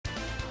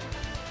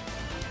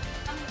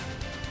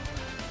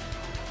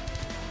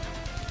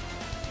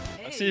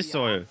Das ist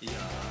so.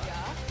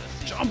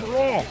 Jump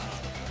roll.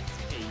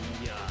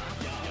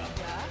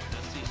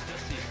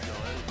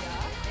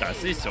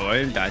 Das ist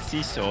Soil, das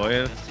ist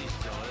Soil.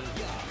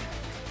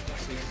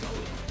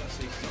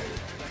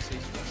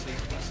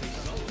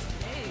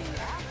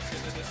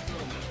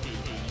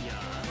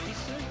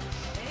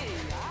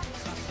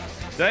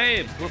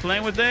 Dave, we're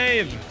playing with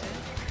Dave.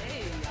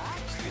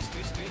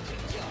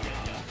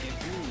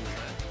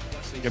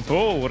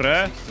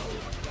 Geboren.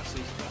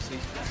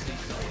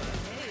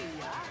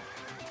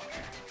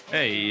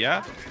 Hey,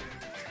 yeah.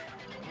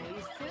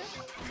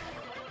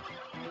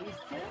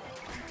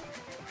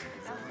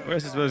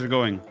 Where's this village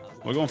going?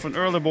 We're going for an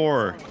early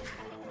boar,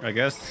 I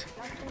guess.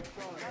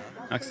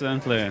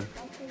 Accidentally.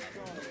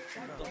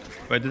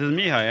 Wait, this is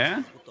Mihai,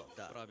 eh?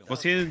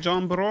 Was he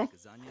John Bro?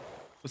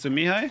 Was it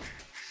Mihai?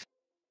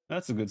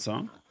 That's a good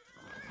song.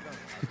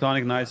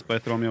 Teutonic Knights by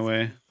Throw Me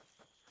Away.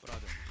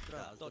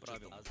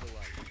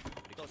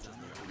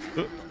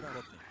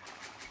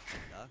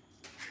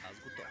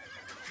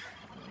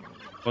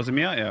 Was it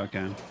Mihai? Yeah,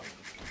 okay.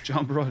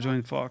 John Bro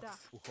joined Fox.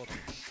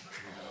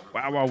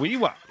 Wow, wow, wee,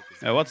 wow.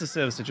 What's the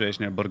civ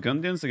situation here?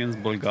 Burgundians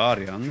against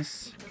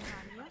Bulgarians.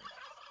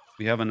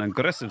 We have an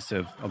aggressive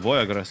civ.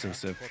 Avoid aggressive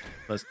civ.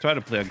 Let's try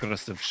to play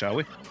aggressive, shall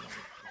we?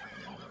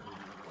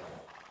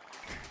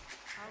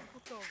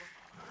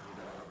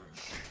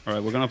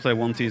 Alright, we're gonna play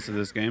one piece of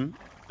this game.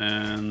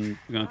 And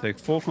we're gonna take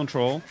full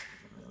control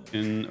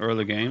in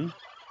early game.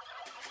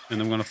 And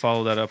I'm gonna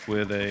follow that up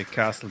with a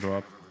castle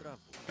drop.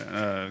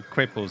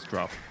 Krapos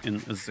drop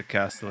in as a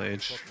castle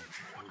age.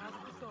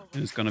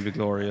 And it's gonna be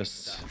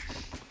glorious.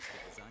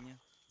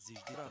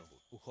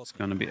 It's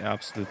gonna be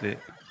absolutely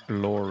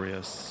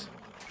glorious.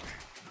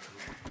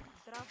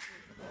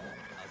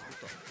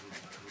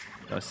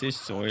 Das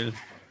ist Soil.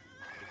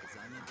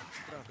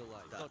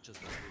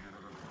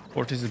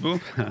 Fortis boom.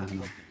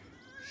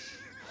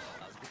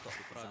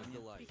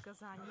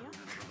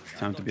 It's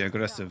time to be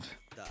aggressive.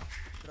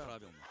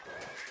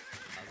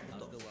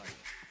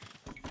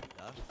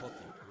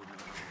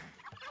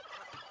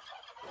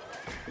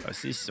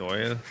 Das ist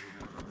Soil.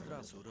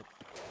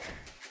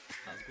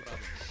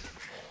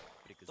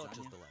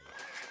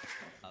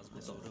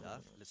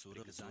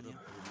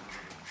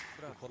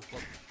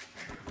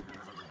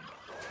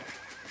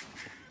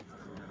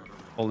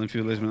 Holding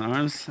few Lisbon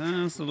arms.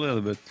 It's a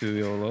little bit too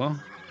YOLO.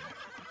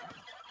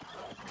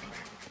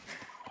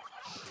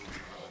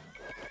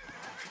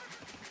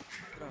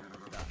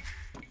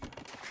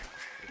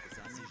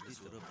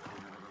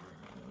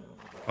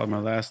 Oh, my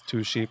last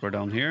two sheep are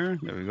down here.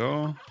 There we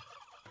go.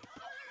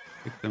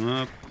 Pick them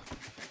up.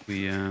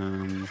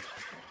 We'll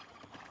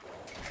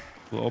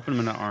open them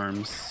in the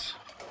arms.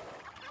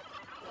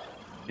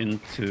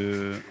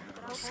 Into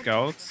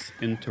scouts,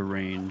 into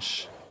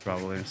range,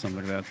 probably, or something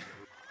like that.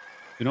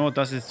 You know what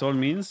does it all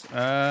means?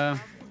 I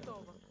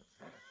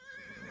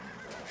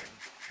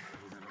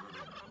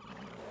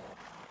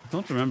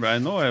don't remember. I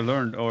know I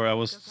learned,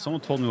 or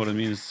someone told me what it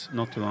means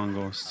not too long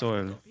ago.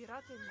 Soil.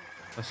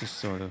 That's just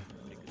soil.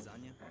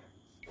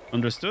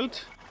 Understood?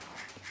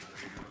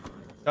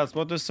 That's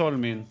what does soil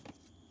mean?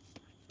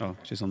 Oh,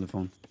 she's on the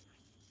phone.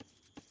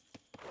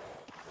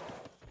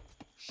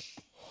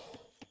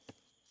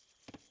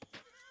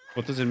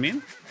 What does it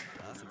mean?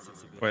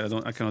 Wait,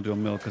 I cannot do a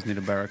mill because I need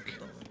a barrack.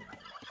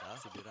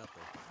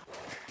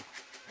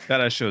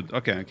 That I should.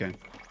 Okay, okay.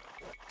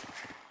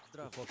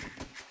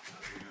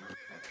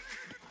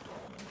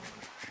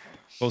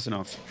 Close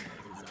enough.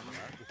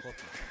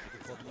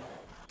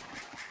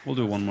 We'll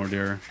do one more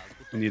there.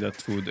 We need that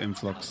food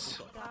influx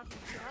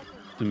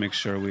to make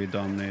sure we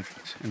dominate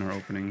in our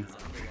opening.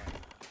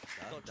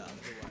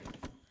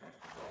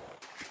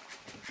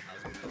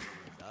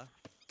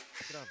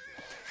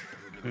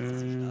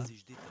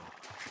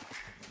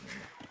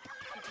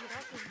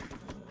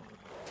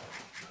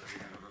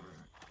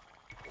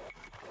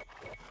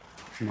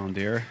 Come on,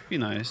 dear. Be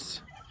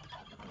nice.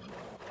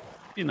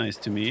 Be nice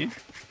to me.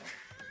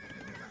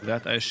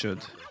 That I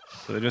should.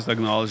 So they're just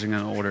acknowledging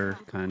an order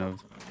kind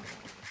of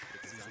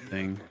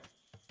thing.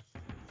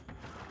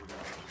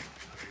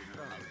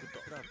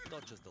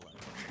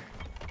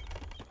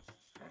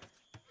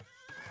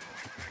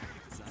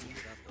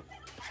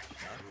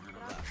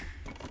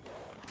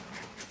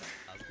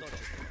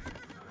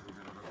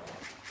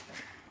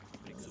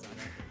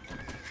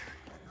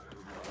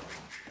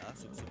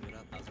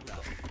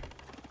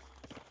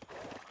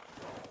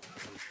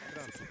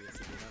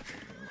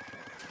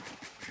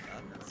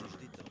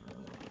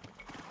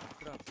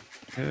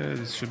 Okay,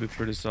 this should be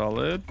pretty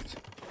solid.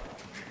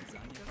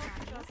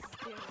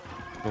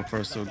 So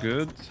far, so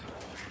good.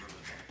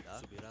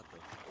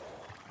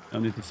 I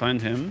need to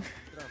find him.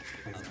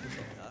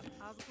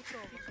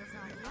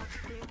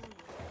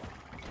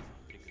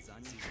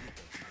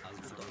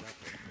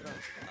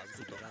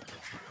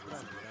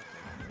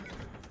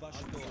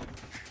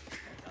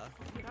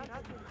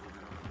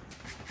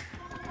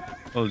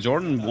 Well,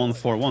 Jordan won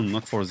 4-1,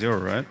 not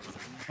 4-0, right?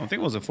 I think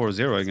it was a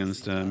 4-0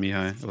 against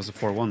Mihai. It was a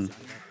 4-1,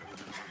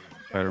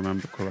 if I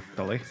remember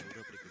correctly.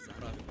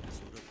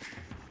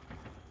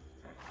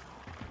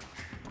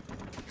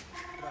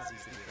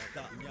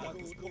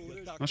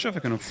 Not sure if I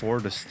can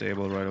afford a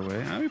stable right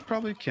away. We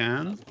probably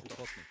can.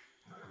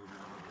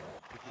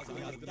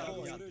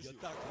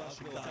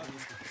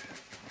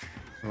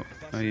 Oh,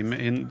 he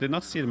did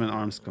not see the main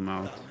arms come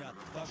out.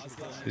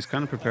 He's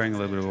kind of preparing a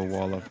little bit of a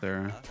wall up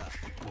there.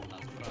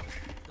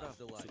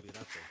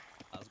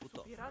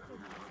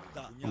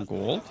 On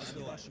gold?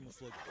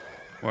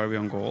 Why are we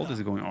on gold? Is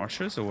he going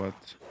archers or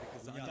what?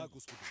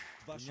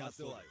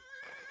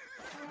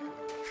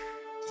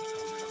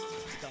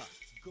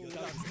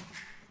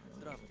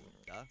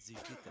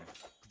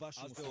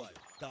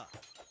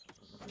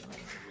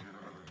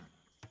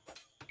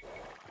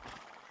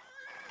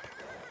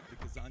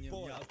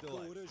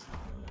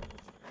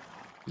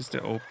 Just stay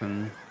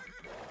open.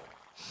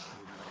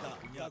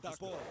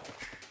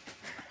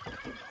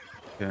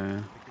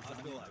 Okay.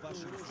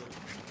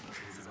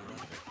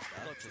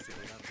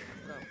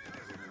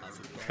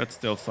 That's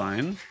still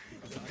fine.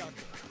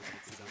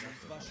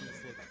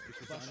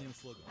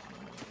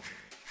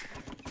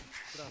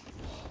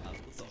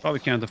 Probably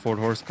can't afford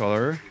horse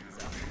color.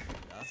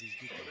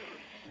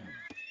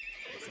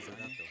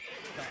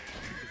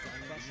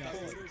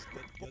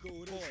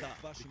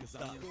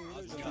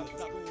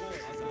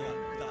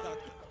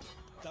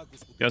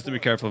 He has to be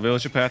careful.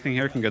 Villager pathing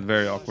here can get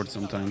very awkward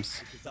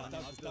sometimes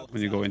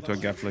when you go into a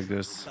gap like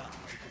this.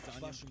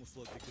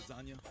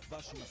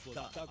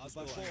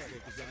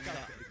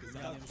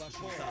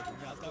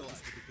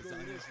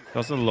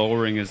 Also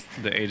lowering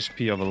the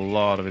HP of a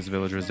lot of his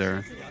villagers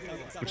there,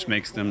 which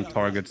makes them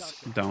targets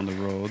down the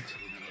road.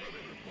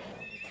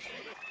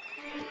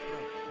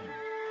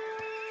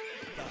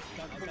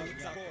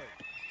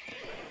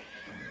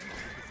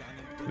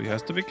 He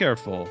has to be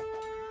careful.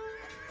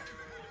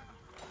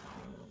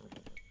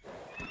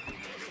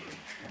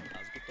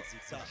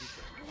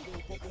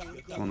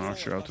 One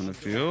archer out on the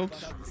field.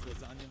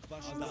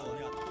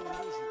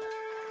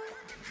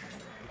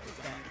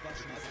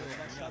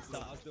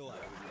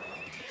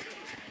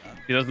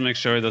 He doesn't make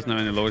sure he doesn't have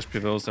any low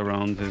HP vills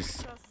around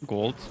his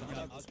gold.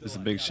 There's a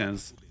big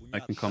chance I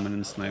can come in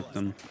and snipe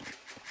them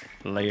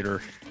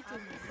later.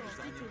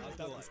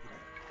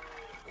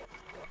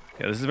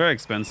 Yeah, this is very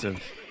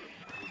expensive.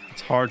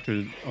 It's hard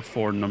to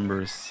afford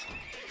numbers.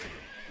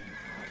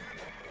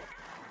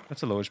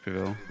 That's a low HP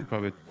vill.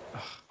 Probably.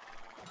 Ugh.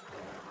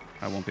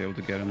 I won't be able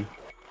to get him.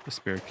 The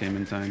spirit came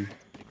in time.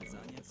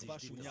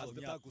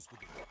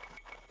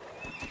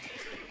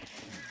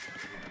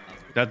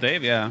 That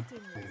Dave, yeah.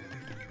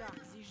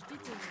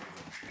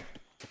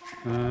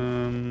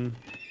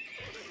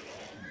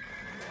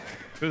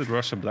 Could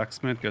rush a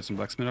blacksmith, get some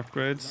blacksmith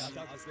upgrades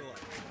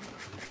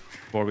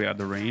before we add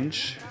the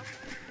range.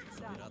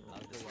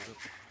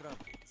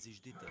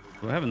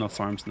 Do I have enough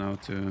farms now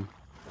to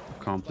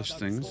accomplish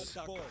things?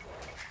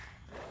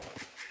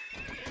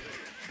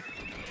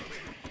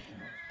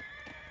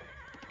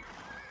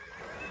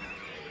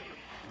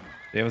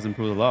 Dave has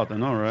improved a lot, I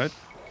know, right?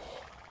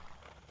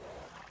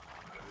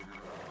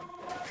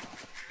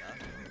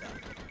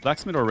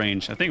 Blacksmith or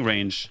range? I think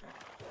range.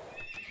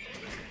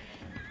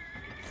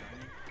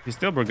 He's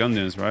still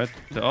Burgundians, right?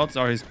 The odds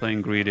are he's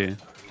playing greedy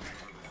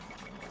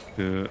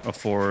to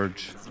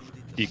afford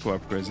eco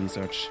upgrades and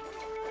such.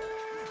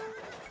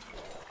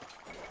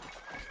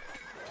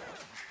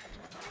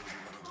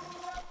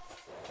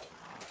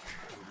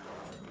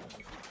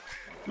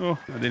 Oh,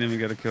 I didn't even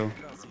get a kill.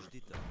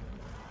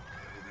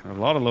 A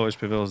lot of low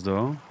HP vills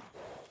though.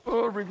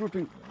 Oh,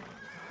 regrouping.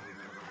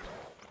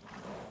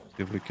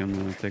 See if we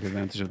can take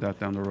advantage of that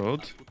down the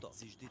road.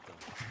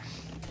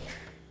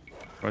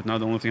 Right now,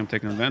 the only thing I'm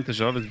taking advantage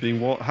of is being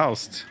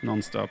housed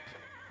non-stop.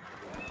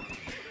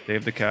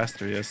 Dave the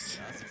caster, yes.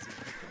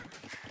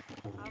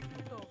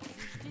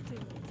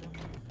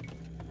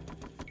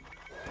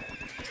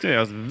 Still, he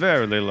has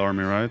very little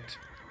army, right?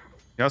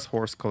 He has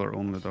horse color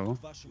only though.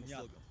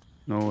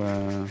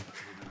 No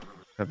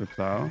heavy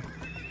plow.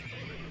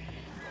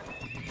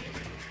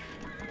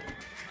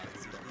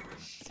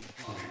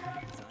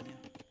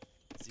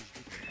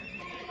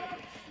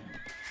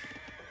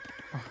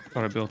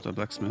 Thought I built a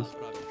blacksmith.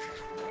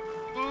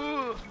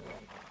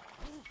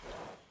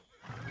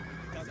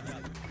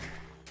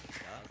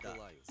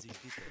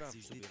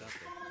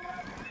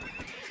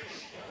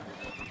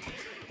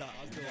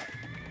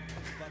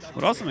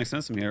 What also makes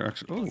sense to me here,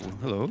 actually. Oh,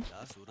 hello.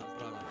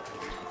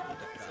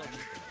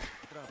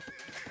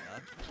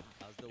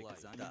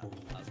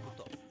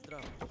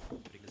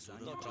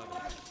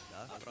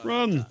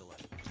 Run!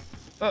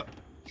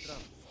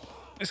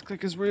 This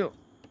click is real.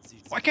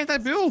 Why can't I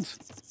build?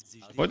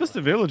 Why does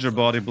the villager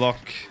body block?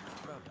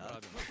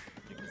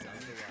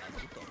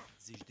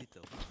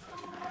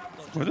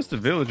 Why does the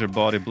villager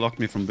body block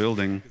me from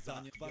building?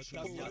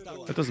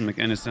 That doesn't make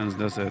any sense,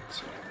 does it?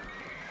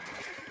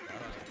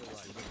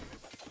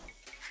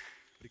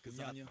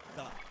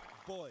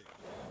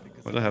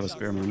 Why do I have a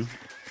spearman?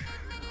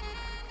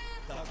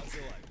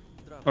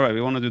 Alright,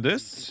 we want to do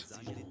this.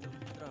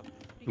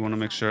 We want to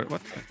make sure...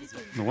 What?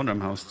 No wonder I'm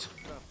housed.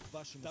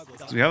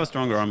 So we have a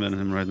stronger army than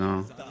him right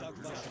now.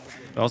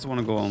 I also want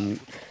to go on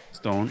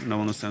stone, and I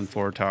want to send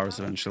 4 towers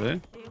eventually.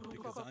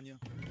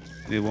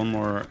 Need one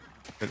more.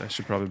 But I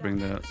should probably bring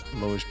the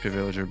low HP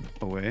villager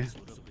away.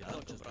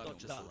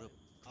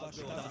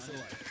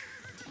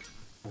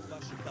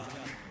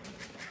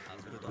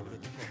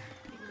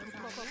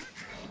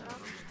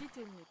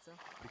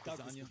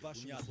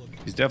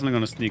 He's definitely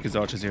gonna sneak his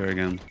archers here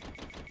again.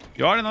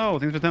 You already know,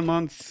 things for 10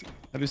 months.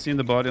 Have you seen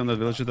the body on that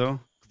villager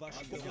though?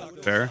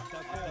 Fair.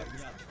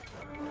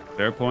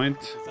 Fair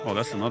point. Oh,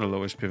 that's another low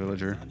HP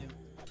villager.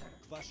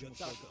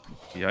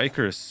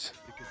 Yikers.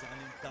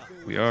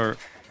 We are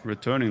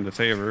returning the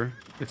favor,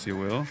 if you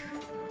will.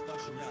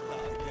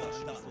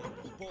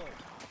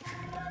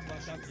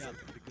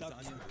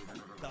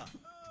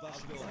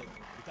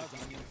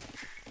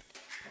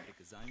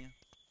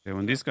 Okay,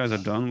 when these guys are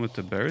done with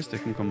the bears, they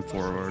can come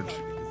forward.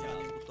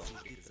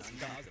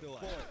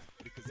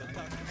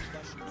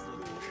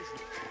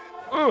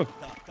 Oh!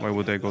 Why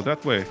would they go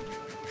that way?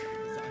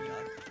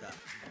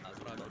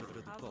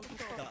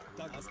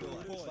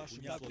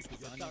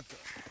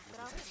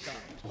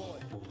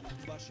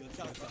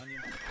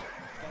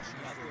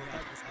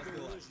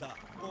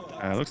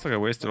 Looks like I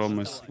wasted all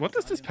my... What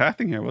is this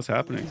pathing here? What's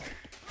happening?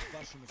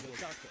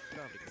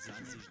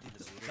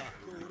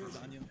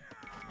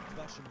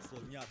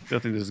 I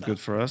think this is good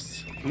for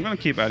us. I'm gonna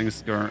keep adding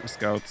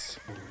scouts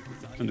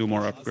and do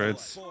more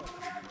upgrades.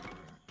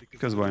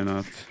 Because why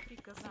not?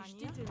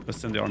 Let's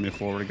send the army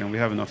forward again. We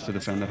have enough to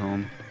defend at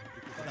home.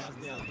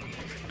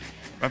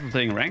 I've been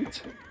playing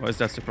ranked? Why is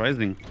that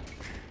surprising?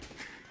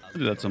 I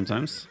do that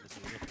sometimes.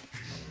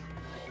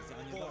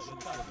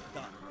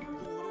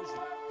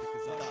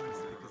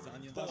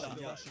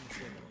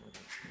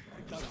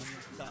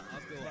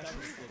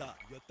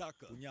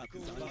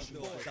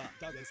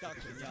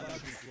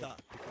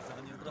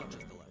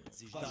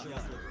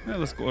 Yeah,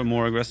 let's go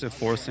more aggressive,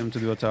 force him to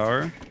do a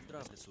tower.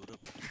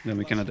 Then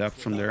we can adapt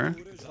from there.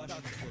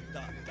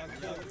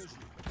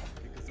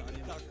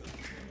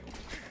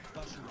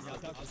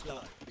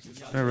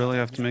 I really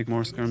have to make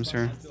more skirms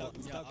here.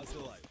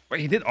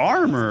 Wait, he did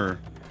armor!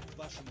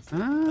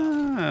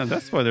 Ah,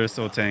 that's why they're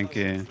so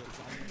tanky.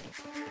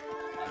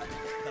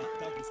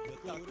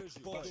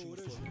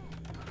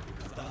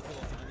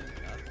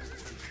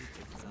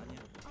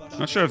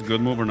 Not sure if good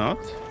move or not,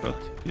 but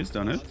he's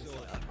done it.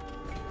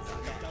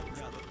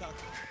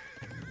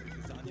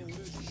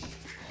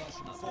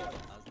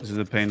 This is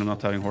the pain of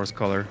not having horse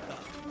color.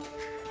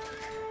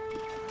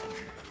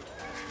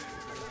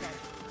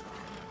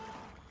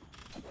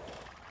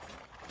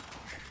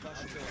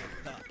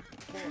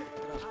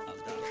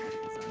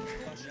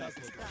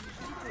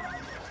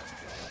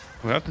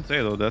 We have to say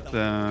though that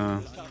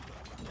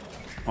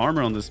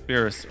armor on the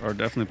spears are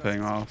definitely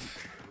paying off.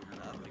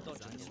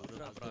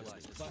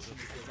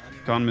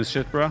 Economy is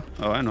shit, bruh.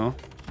 Oh, I know.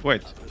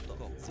 Wait,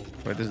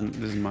 this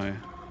is my...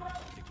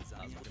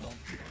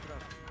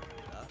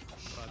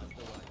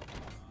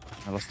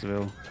 I lost the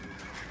veil.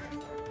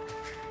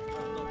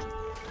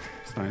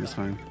 It's fine, it's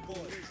fine.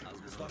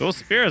 Those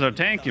spears are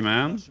tanky,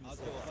 man.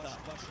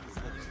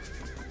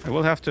 I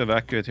will have to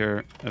evacuate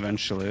here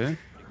eventually.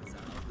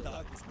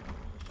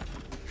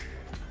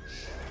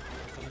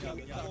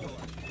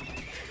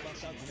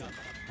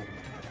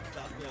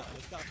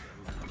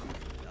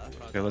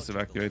 Okay, let's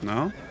evacuate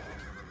now.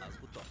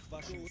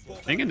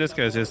 I think in this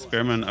case his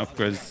spearman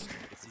upgrades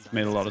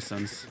made a lot of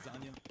sense.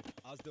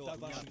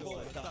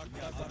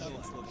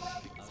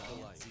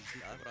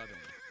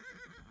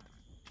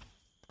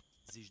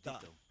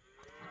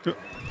 But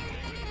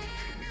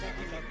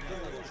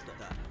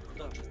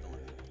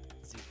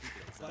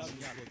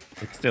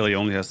still he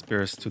only has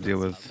spears to deal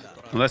with.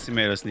 Unless he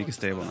made a sneaky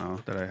stable now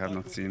that I have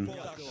not seen.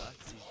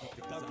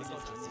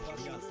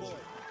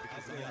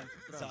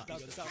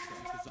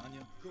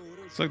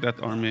 Looks like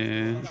that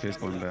army is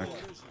going back.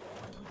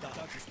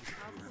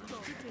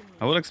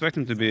 I would expect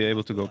him to be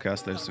able to go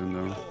cast there soon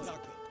though.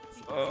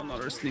 Oh,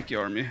 another sneaky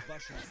army.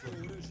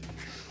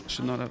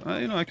 Should not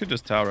have... you know, I could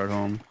just tower at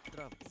home.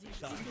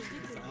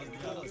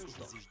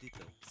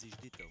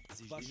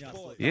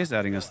 He is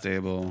adding a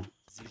stable.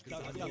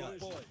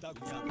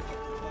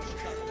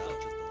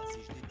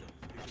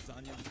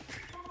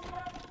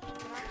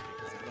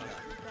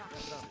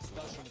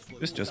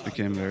 This just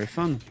became very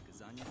fun.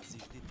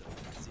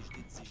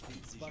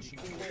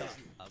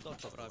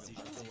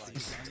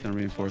 Some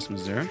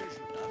reinforcements there.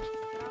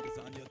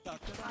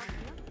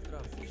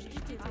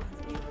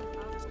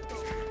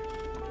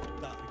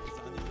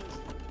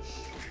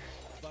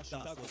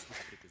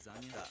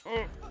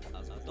 Oh,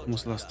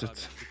 almost lost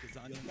it.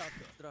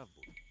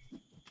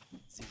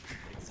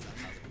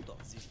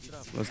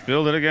 Let's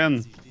build it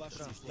again.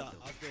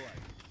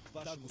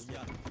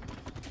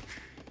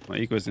 My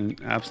eco is in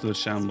absolute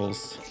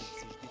shambles.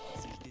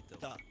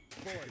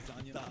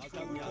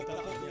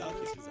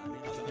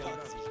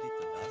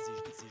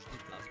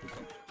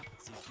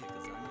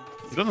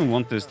 He doesn't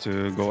want this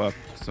to go up,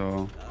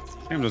 so I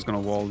think I'm just gonna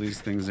wall these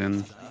things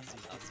in,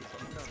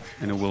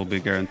 and it will be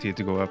guaranteed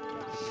to go up.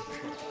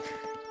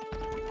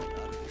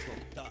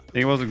 I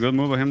think it was a good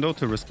move of him though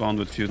to respond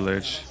with feudal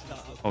age.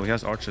 Oh, he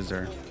has archers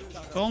there.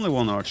 Only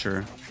one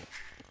archer.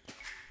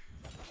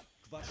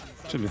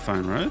 Should be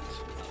fine, right?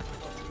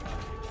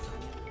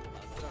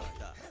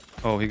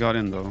 Oh, he got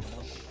in though.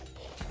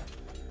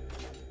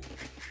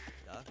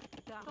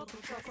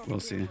 We'll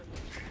see.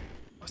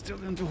 I still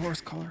didn't do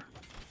horse color.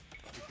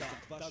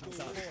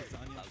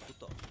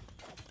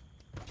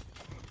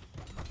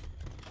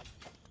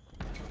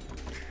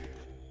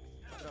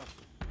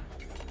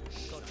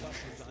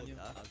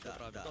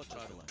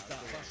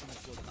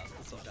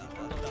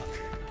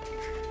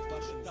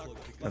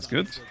 That's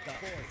good.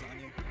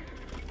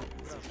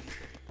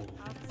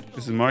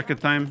 This is market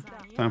time.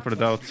 Time for the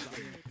doubt.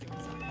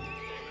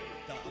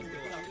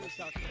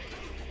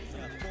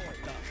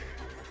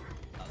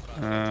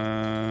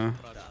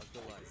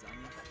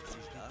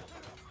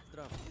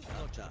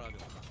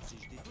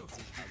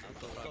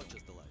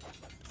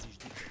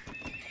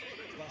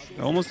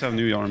 I almost have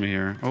new army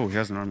here. Oh, he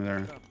has an army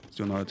there. Let's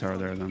do another tower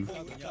there then.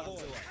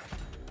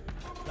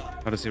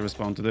 How does he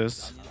respond to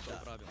this?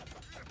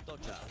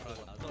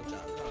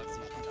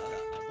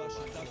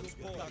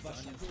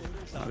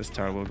 Oh, this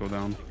tower will go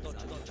down.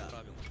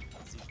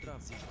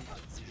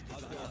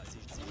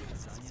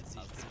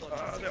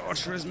 The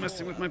archer is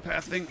messing with my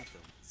pathing.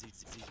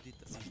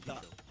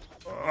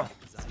 Oh,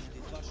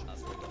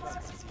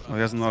 he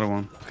has another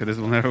one. Okay, this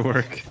will never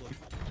work.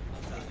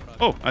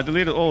 Oh, I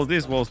deleted all of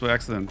these walls by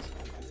accident.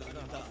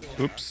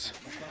 Oops.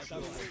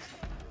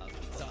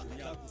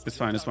 It's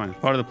fine, it's fine.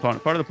 Part of the plan,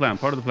 part of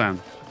the plan.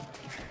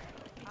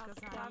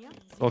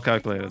 All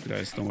calculated,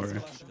 guys, don't worry.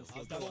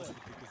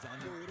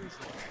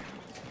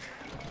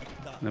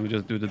 Then we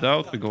just do the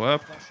doubt, we go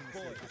up.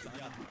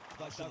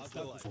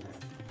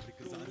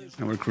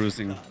 And we're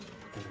cruising.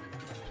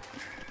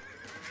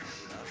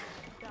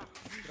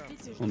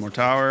 One more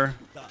tower.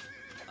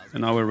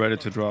 And now we're ready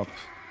to drop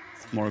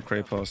more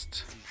Cray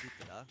Post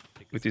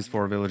with these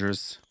 4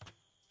 villagers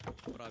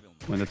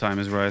when the time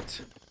is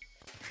right.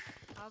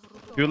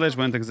 Village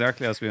went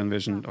exactly as we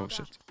envisioned. Oh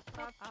shit.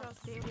 I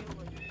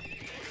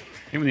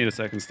think we need a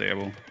second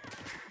stable.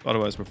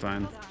 Otherwise we're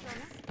fine.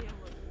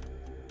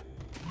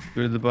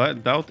 With the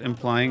doubt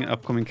implying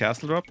upcoming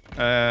castle drop?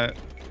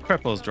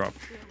 Crepos drop.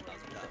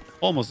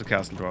 Almost a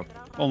castle drop.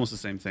 Almost the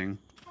same thing.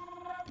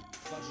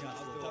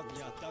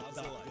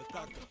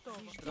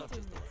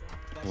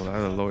 Well, I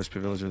had a low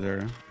HP villager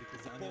there.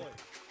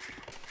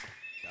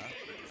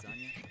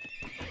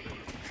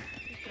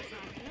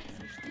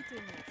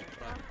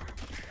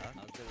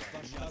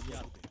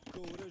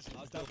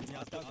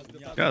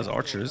 Guys,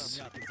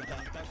 archers.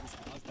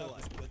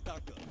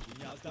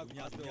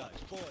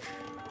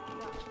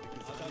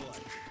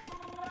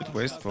 Bit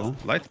wasteful.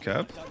 Light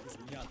cap.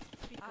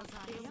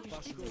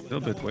 A little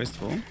bit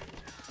wasteful.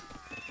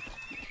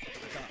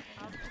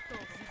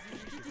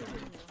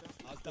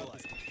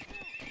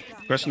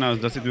 Question now is,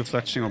 does he do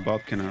fletching or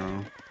bodkin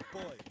arrow?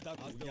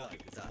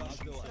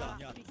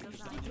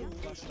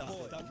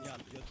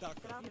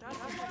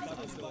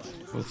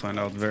 We'll find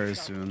out very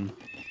soon.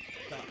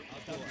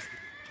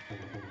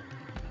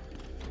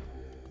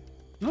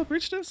 No,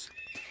 reach this?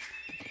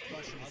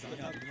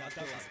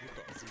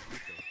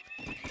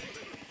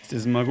 This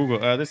is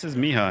Magugo. This is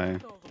Mihai,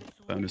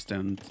 if I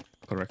understand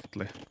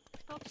correctly.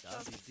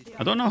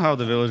 I don't know how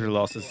the villager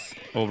losses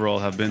overall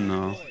have been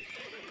now.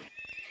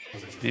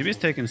 Maybe he's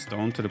taken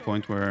stone to the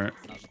point where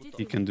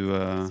he can do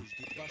a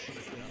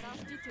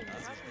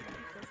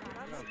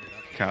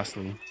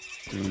castle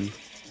soon.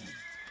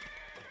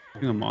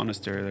 Doing a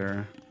monastery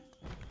there.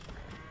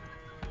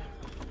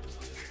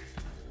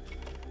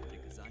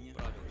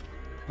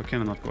 Why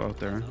can I not go out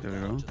there? There we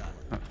go.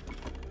 Ah.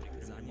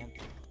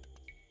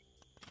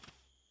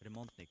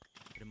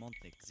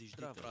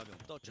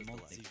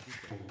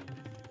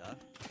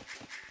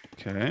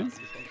 Okay.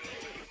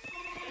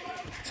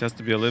 This has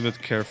to be a little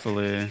bit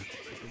carefully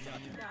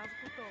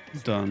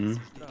done.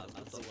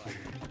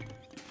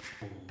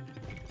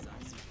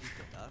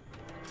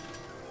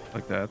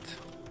 Like that.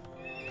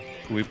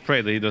 We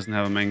pray that he doesn't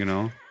have a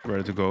mangonel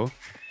ready to go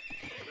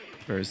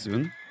very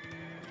soon.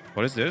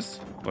 What is this?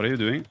 What are you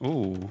doing?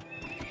 Ooh.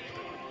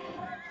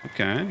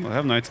 Okay, we'll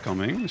have knights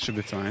coming. This should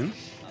be fine.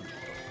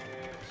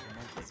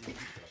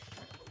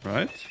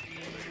 Right.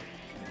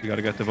 You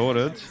gotta get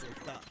devoted.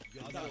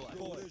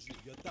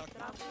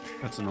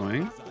 That's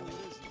annoying.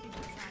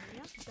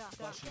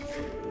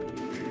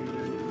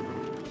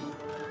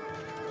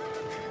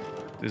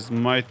 This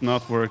might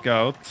not work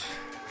out.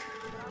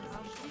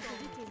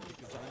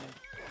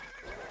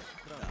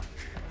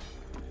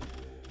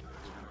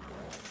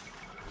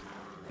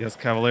 Yes,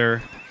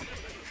 Cavalier.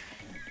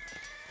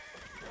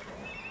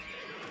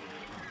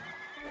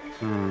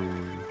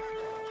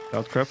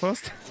 Doubt crap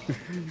post?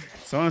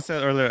 Someone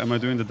said earlier, am I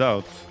doing the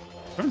doubt?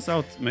 Turns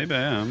out, maybe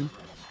I am.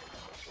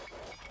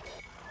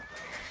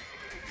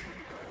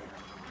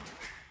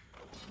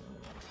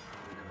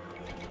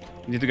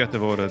 Need to get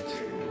devoted.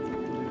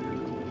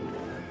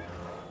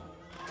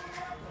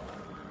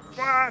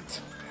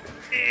 What?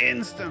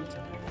 Instant!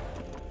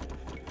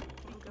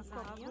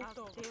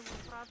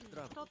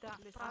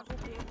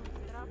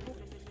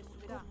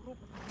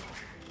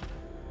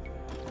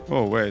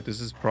 Oh wait,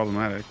 this is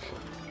problematic.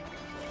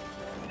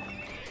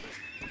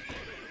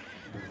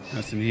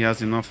 Yes, and he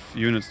has enough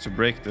units to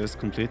break this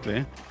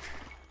completely.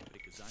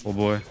 Oh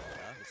boy.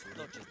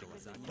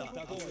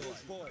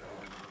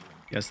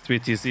 He has 3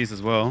 TCs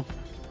as well.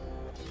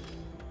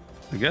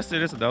 I guess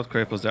it is without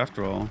Krapos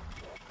after all.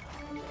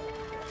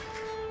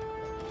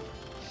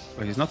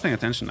 But he's not paying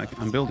attention.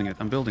 I'm building it.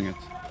 I'm building it.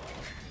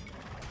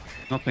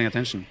 Not paying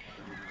attention.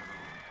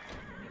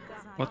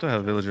 What do I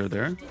have a villager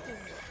there?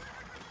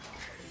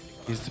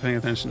 He's paying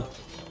attention.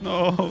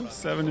 No,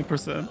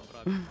 70%.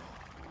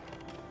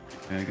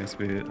 Yeah, I guess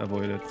we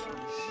avoid it.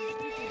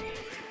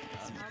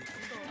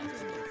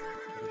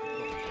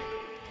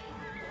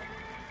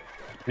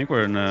 I think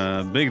we're in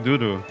a big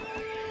doo-doo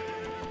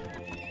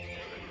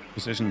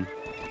position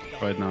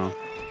right now.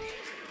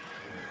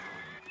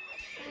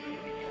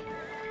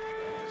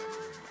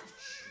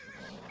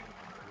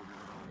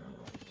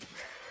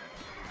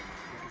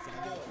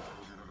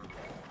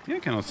 I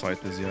cannot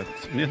fight this yet.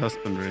 I need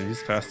husbandry.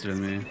 He's faster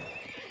than me.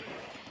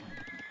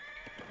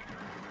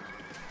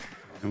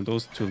 And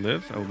those two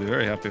live, I will be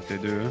very happy if they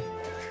do.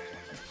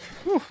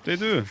 Whew, they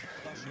do.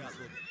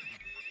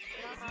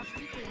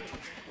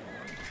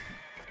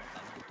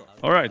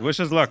 Alright, wish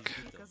us luck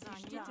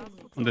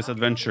on this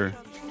adventure.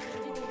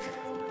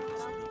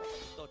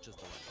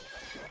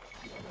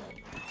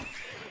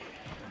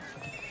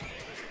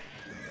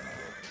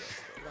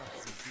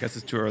 Guess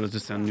it's too early to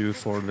send new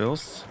Ford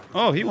Vills.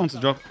 Oh, he wants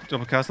to drop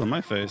a castle in my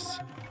face.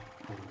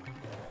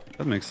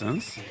 That makes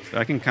sense.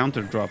 I can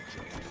counter drop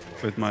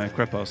with my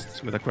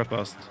Krepast, with a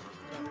Krepast.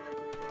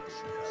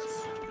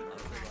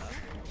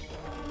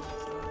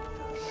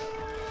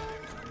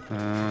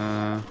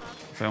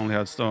 If I only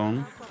had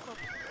stone.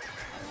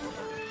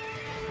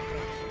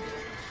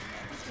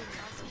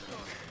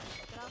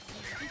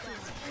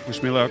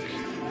 Wish me luck.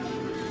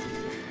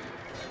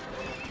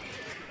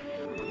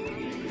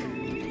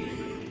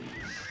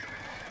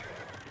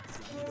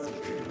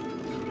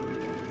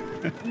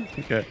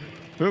 Okay.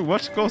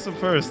 What goes up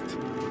first?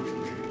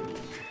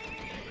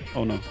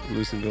 Oh no,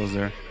 losing goes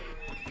there.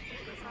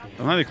 I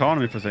don't have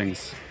economy for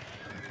things.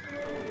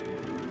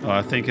 Oh,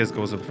 I think his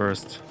goes up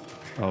first.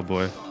 Oh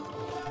boy.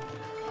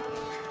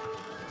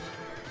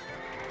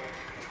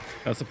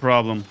 That's a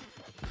problem,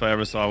 if I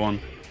ever saw one.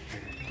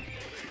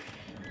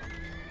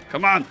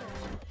 Come on!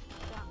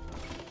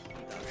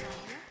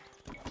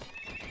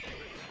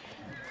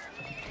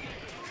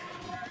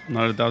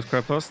 Not a doubt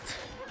Krepast.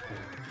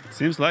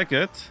 Seems like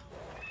it.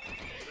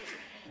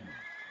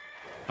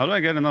 How do I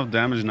get enough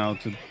damage now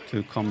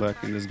to come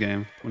back in this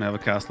game when I have a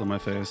castle in my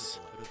face?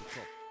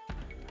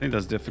 I think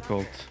that's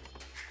difficult.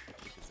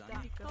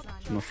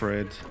 I'm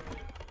afraid.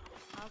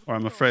 Or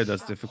I'm afraid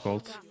that's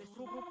difficult.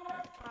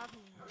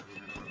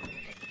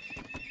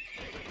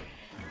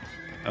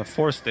 I have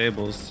 4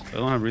 stables. I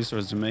don't have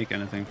resources to make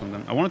anything from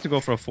them. I wanted to go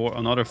for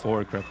another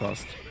 4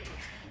 Krepast.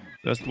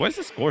 Why is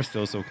the score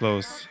still so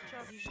close?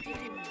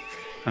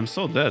 I'm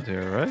so dead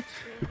here, right?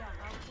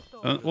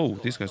 Oh,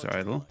 these guys are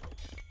idle.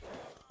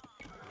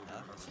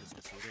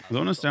 I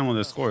don't understand why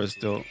the score is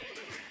still,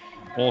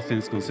 all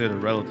things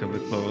considered, relatively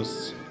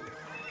close.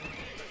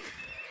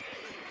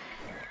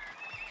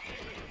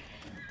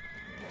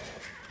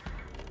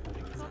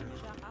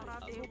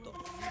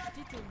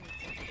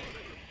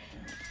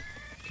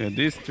 Okay,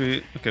 these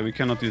 3... Okay, we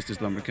cannot use this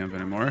lumber camp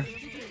anymore.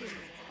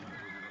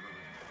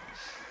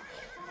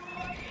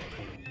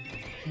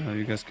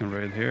 You guys can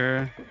raid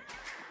here.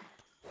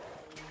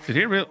 Did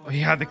he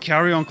he had the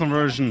carry-on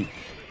conversion!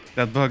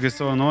 That bug is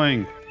so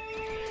annoying.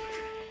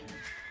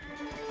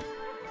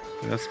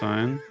 Okay, that's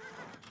fine.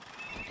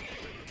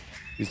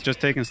 He's just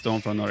taking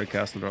stone for another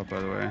castle drop, by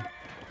the way.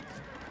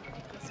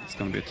 It's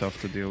gonna be tough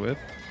to deal with.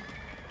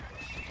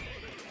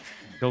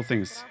 Kill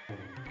things.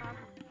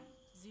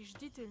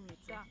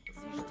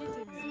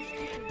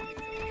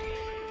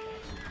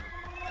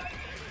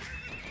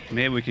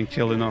 Maybe we can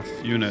kill enough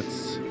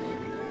units.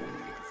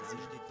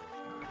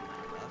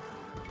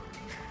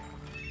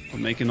 Or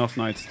make enough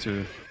knights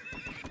to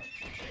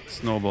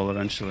snowball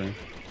eventually.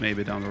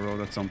 Maybe down the road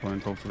at some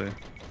point, hopefully.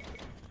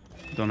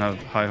 Don't have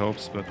high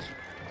hopes, but...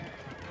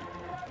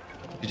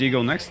 GG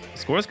go next?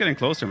 Score's getting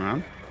closer,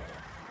 man.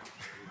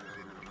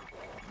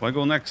 Why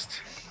go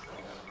next?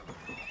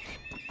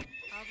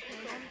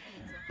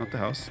 Not the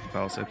house.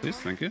 Palisade, please.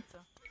 Thank you.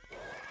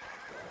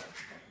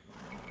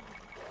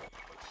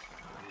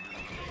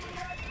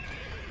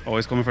 Oh,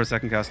 he's coming for a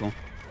second castle.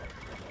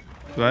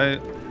 Do I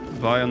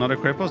buy another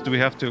Krapos? Do we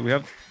have to? We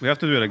have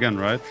to do it again,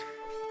 right?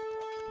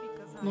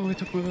 No, he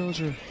took my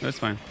villager. That's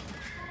fine.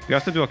 We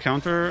have to do a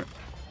counter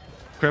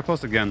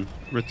Krapos again.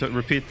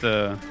 Repeat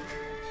the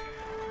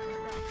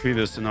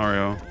previous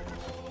scenario.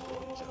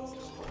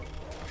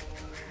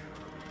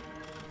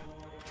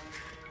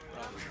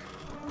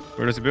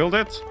 Where does he build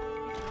it?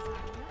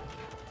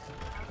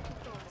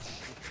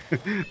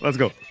 Let's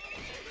go.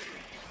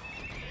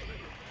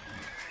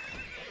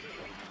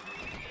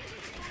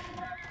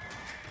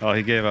 Oh,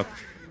 he gave up.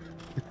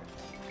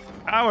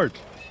 Howard!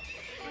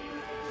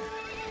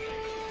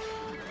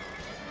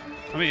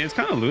 I mean, it's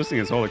kind of losing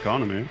his whole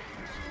economy.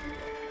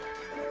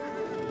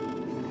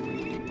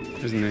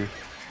 Isn't he?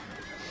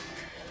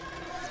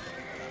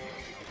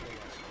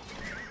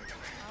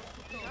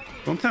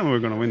 Don't tell me we're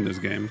gonna win this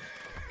game.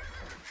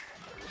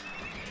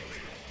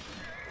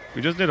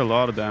 We just did a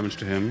lot of damage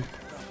to him.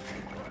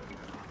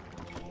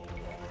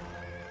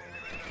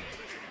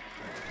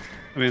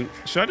 I mean,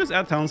 should I just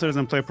add Townsenders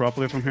and play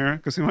properly from here?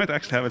 Because we might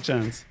actually have a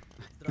chance.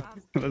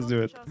 Let's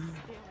do it.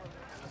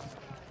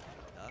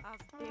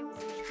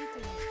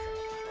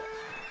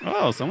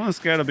 Oh, someone's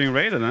scared of being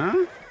raided,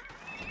 huh?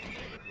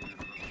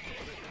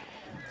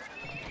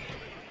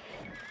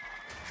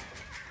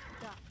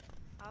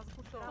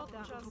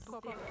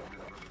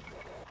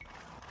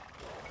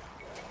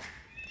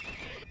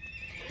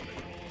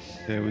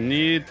 Okay, we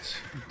need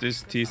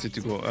this TC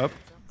to go up.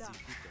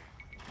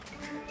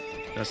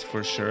 That's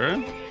for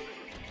sure.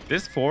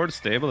 This forward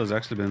stable has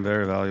actually been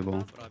very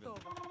valuable.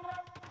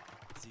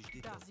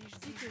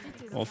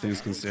 All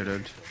things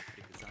considered.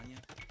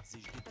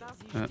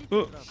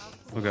 Oh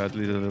god,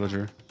 lead the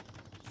villager.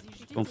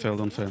 Don't fail,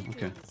 don't fail.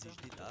 Okay,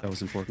 that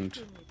was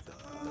important.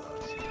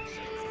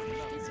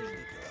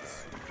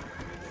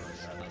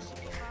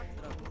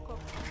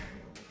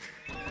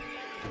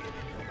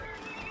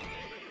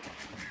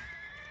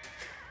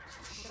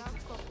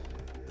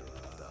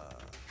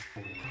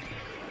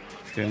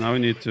 Okay, now we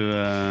need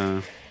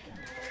to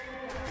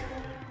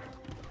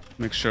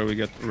make sure we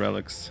get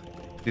relics.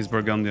 These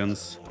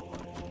Burgundians.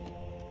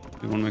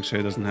 We want to make sure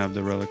he doesn't have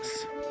the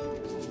relics.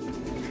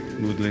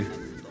 Moodley.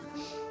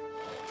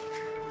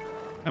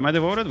 Am I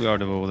devoted? We are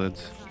devoted.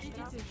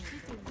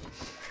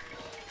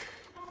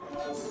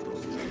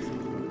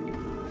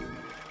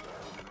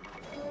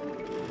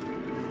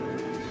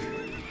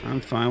 I'm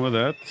fine with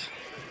that.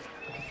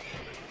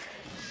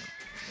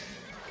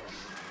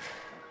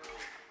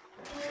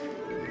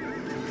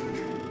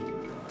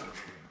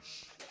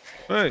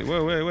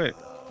 Wait.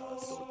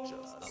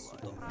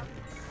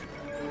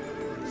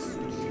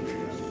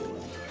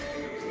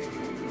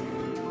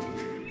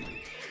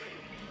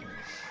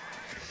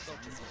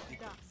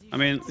 I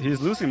mean, he's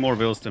losing more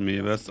vills than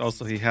me, but that's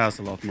also he has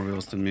a lot more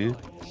vills than me.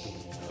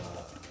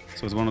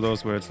 So it's one of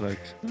those where it's like,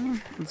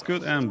 it's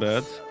good and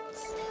bad.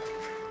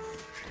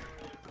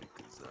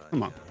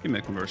 Come on, give me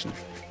a conversion.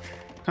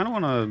 Kind of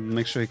want to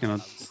make sure he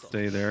cannot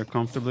stay there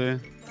comfortably.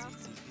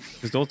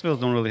 Because those vills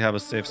don't really have a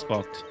safe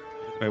spot.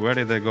 Wait, where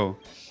did they go?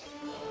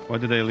 Why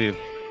did they leave?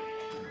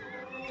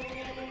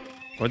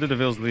 Why did the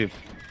vills leave?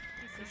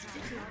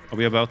 Are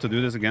we about to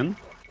do this again?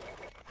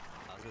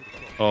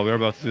 Oh, we're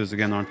about to do this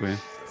again, aren't we?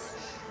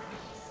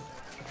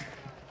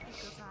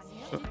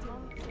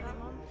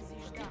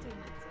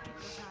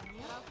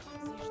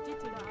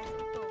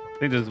 I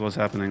think this is what's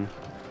happening.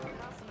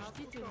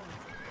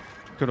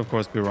 Could of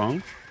course be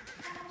wrong.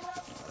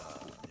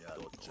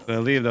 But I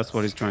believe that's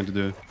what he's trying to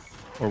do.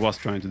 Or was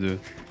trying to do.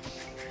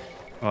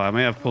 Oh, I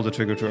may have pulled the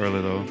trigger too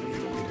early though.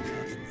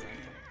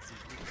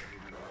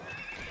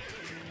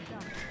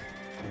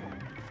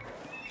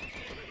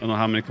 I don't know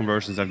how many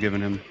conversions I've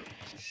given him.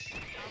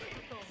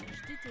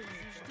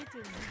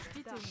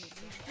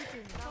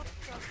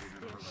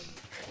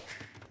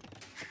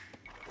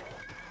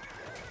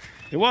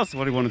 It was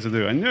what he wanted to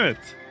do. I knew it.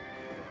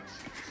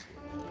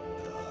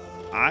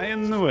 I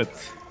knew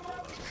it.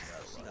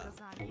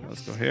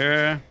 Let's go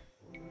here.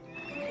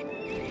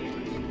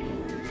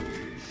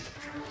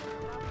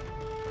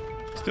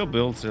 Still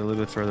builds it a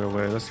little bit further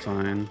away. That's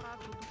fine.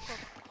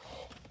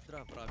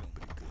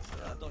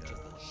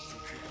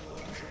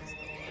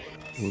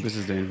 Ooh, this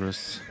is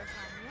dangerous.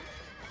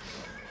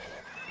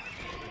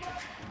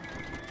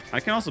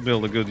 I can also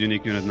build a good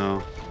unique unit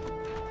now.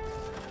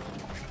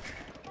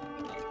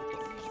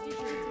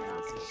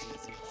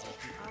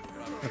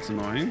 That's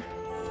annoying.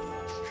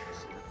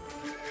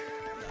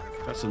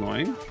 That's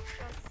annoying.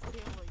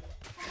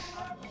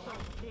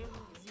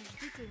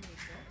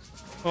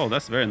 Oh,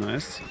 that's very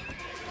nice.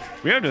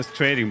 We are just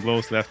trading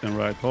blows left and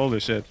right. Holy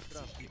shit.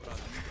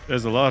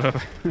 There's a lot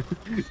of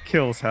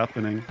kills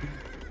happening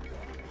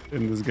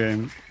in this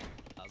game.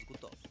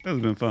 This has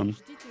been fun.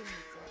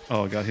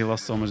 Oh god, he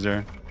lost so much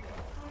there.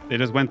 They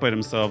just went by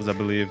themselves, I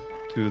believe,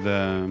 to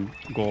the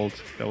gold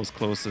that was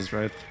closest,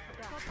 right?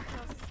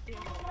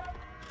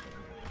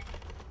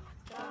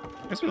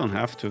 I guess we don't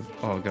have to.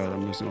 Oh god,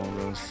 I'm losing all of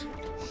those.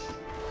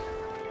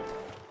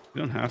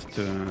 We don't have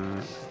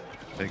to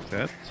take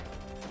that.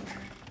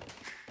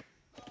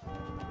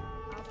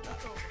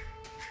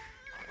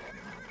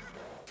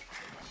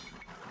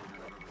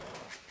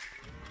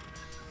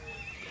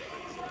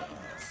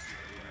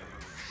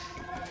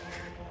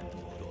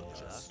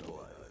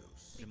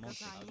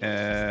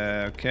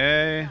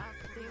 Okay.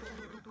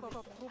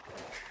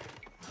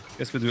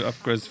 Guess we do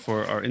upgrades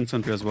for our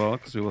infantry as well,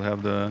 because we will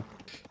have the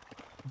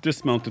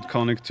dismounted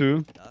conic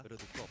too.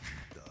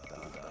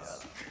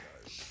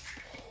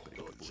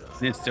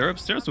 Need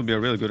stirrups. Stirrups would be a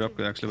really good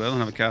upgrade actually, but I don't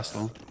have a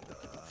castle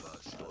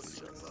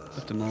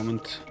at the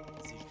moment.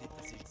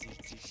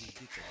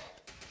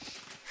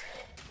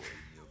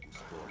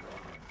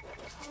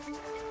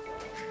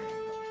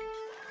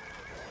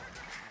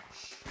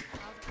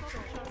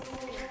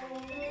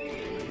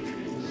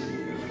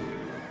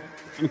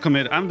 I'm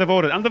committed. I'm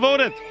devoted. I'm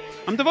devoted.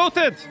 I'm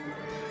devoted.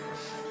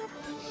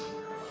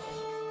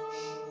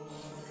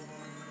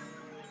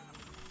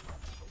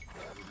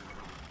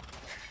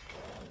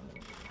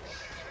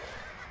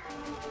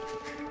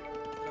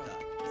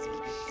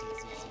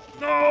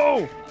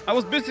 No! I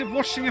was busy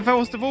watching if I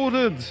was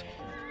devoted.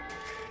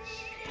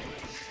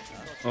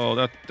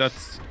 Oh,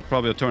 that's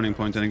probably a turning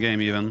point in the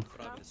game even.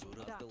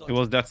 It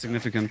was that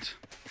significant.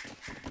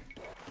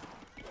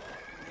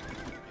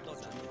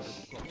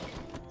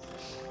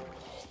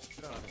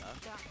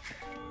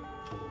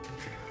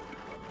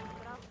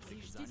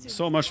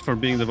 So much for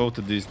being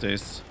devoted these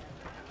days.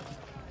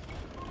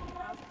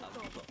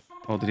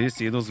 Oh, did he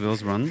see those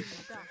wheels run?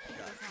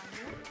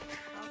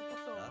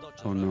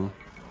 Oh no.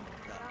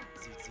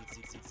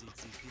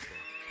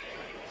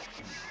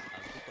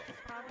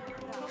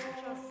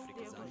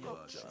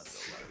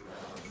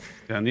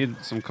 Yeah, I need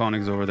some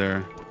conics over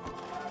there.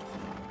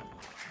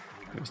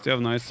 Okay, we still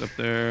have knights up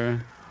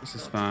there. This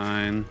is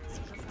fine.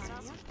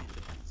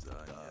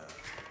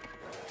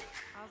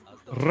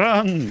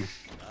 Run!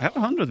 I have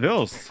 100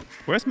 vills.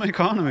 Where's my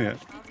economy?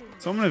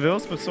 So many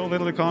vills, but so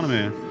little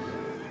economy.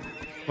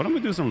 Why don't we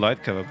do some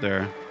light cav up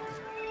there?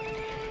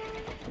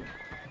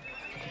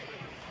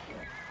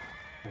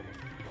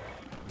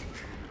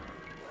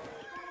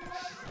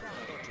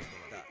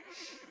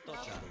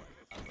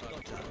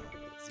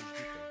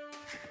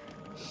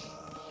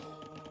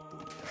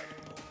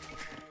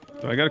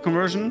 Do I get a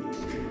conversion?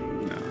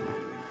 No.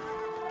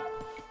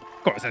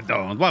 Of course I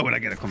don't. Why would I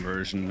get a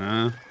conversion?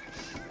 I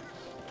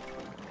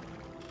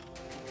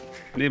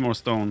need more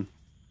stone.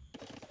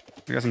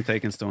 I guess I'm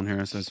taking stone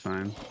here, so it's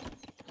fine.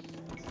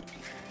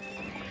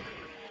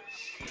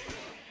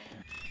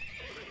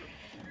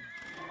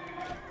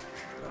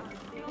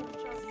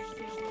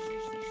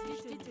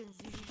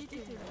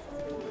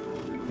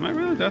 Am I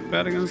really that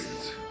bad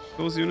against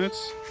those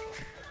units?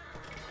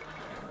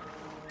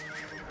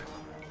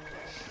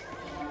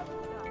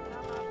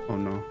 Oh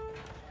no.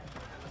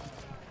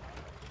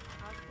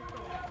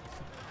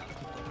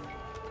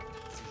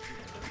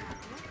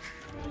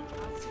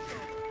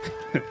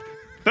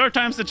 Third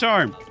time's the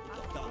charm.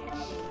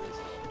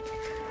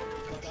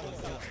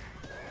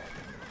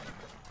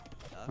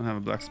 I don't have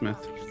a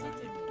blacksmith.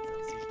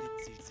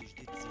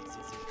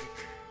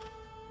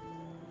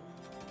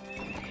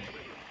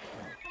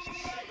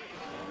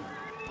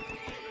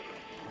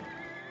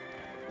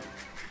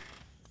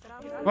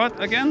 What?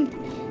 Again?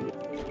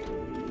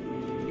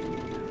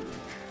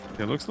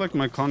 It looks like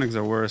my conics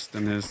are worse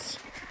than his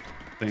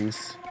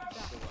things.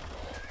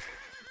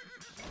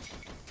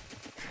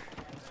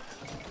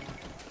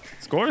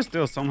 Score is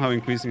still somehow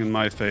increasing in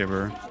my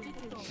favor.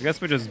 I guess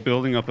we're just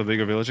building up a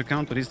bigger village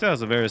account, but he still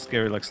has a very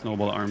scary like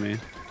snowball army.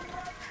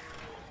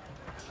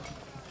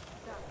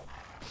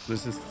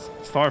 This is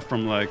far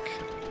from like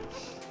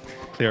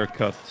clear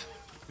cut,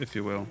 if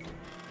you will.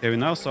 Okay, we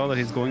now saw that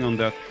he's going on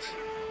that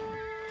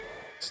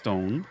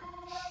stone.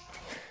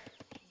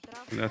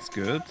 That's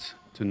good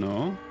to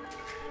know.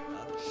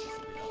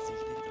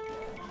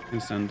 You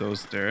send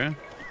those there.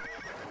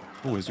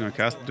 Oh, he's gonna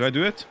cast. Do I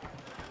do it?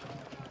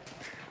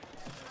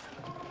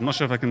 I'm not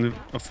sure if I can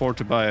afford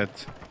to buy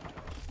it.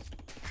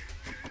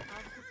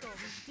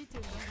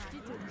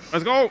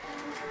 Let's go!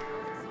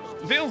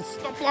 Vils,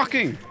 stop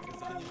blocking!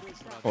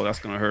 Oh, that's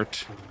gonna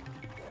hurt.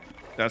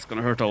 That's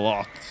gonna hurt a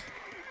lot.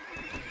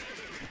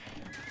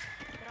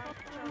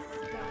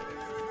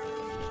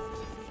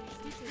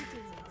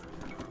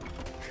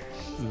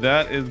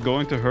 That is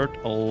going to hurt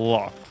a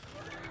lot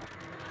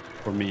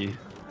for me.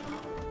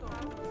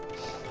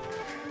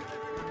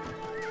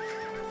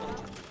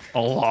 A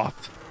lot.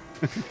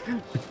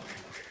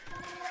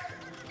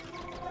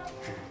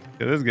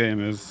 Yeah, this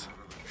game is...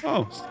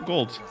 Oh,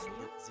 gold.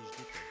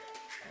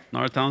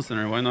 Another town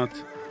center, why not?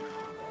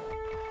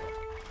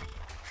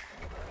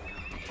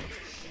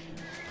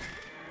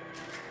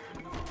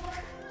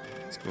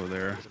 Let's go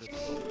there.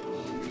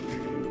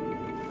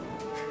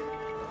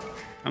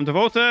 I'm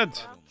devoted!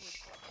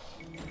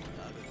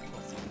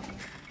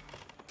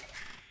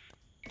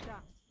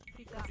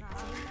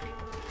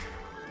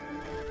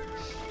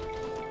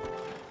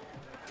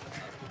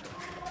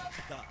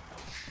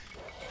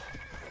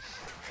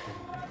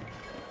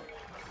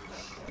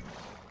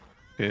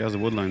 Okay, he has a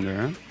woodline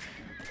there.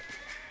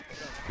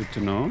 Good to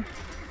know.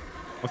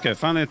 Okay,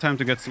 finally time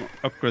to get some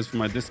upgrades for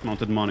my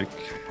dismounted Monic.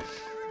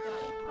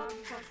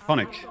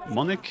 Monic?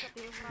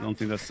 I don't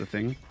think that's the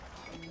thing.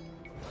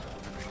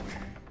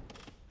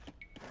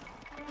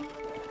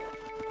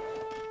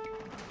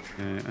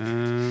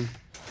 Okay,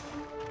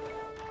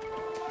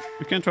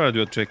 we can try to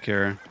do a trick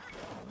here.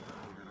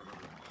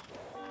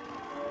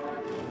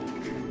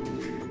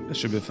 This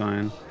should be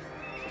fine.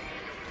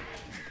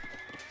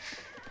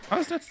 How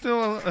is that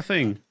still a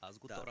thing?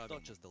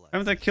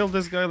 Haven't I killed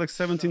this guy like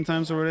 17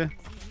 times already?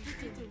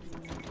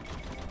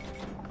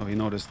 Oh, he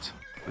noticed.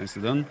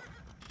 Nicely done.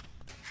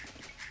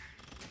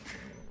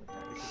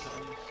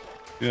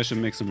 Maybe I should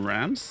make some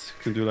rams.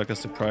 Can do like a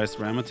surprise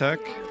ram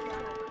attack.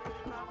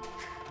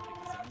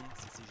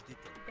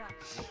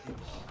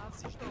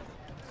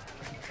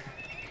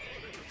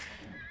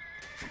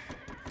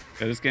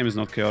 Yeah, this game is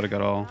not chaotic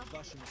at all.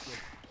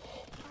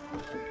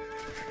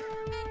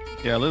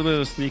 Yeah, a little bit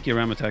of a sneaky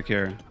ram attack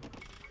here.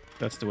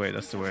 That's the way,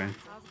 that's the way.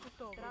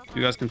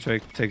 You guys can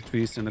take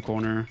trees in the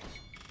corner.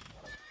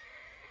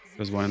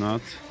 Because why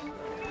not?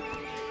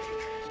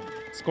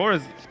 Score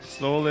is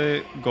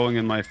slowly going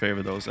in my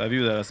favor, though, so I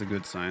view that as a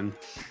good sign.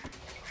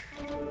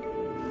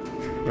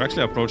 We're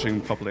actually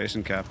approaching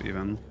population cap,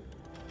 even.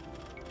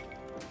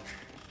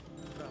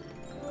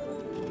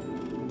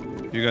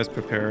 You guys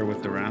prepare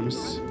with the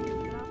Rams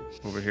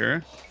over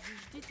here.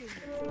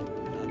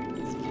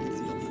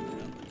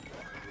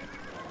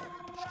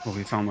 Oh,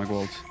 he found my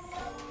gold.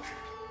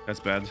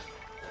 That's bad.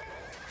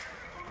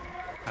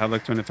 I have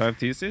like 25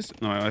 theses?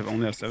 No, I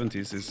only have 7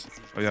 theses.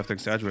 Oh, you have to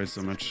exaggerate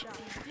so much.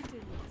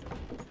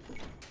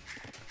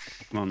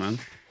 Come on, man.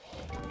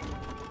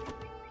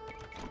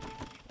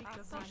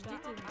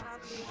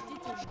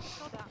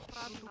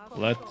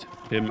 Let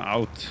him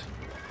out.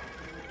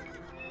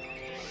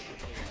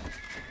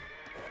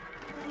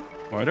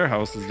 Why are there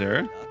houses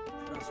there?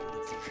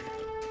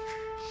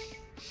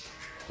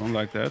 Don't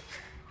like that.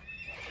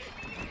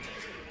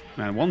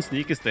 Man, one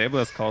sneaky stable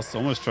has caused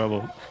so much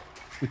trouble.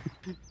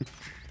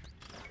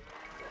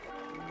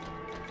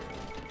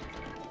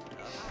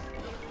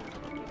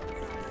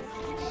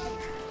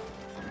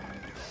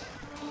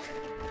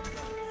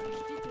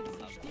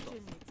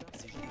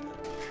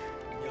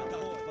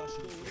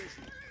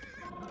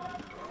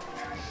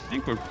 I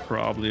think we're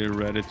probably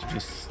ready to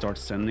just start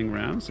sending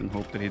Rams and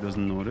hope that he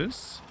doesn't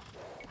notice.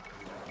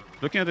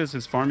 Looking at this,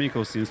 his farm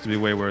eco seems to be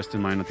way worse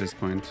than mine at this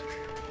point.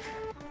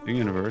 Being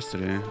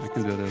university, I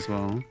can do that as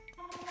well.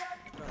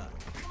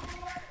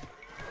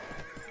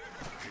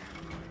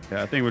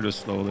 Yeah, I think we're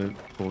just slowly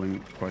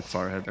pulling quite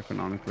far ahead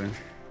economically.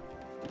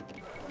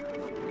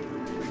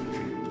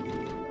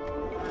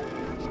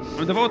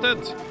 I'm devoted!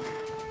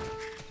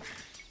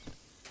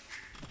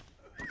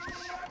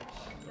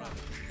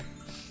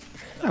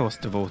 I was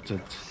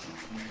devoted.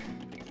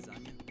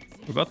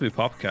 We're about to be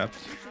pop capped.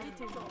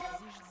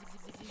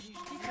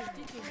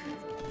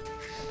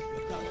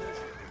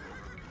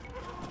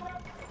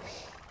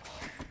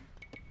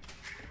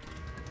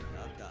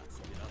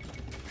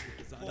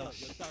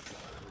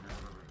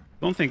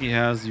 Don't think he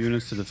has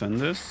units to defend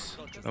this.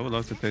 I would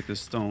love to take this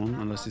stone,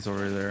 unless he's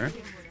already there.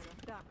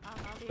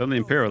 Then the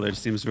Imperial Age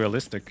seems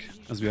realistic,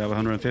 as we have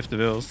 150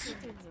 vills.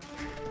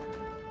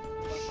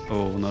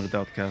 Oh, not a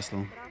doubt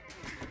castle.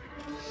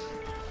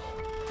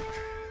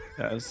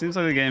 Yeah, it seems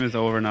like the game is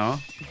over now.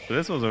 But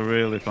this was a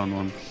really fun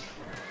one.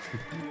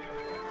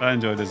 I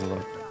enjoyed this a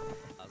lot.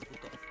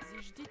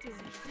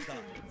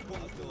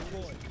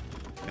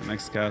 Okay,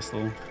 next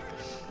castle.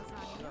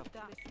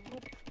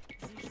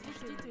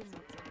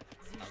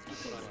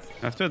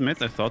 I have to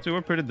admit, I thought we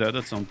were pretty dead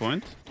at some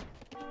point.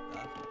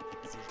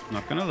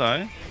 Not gonna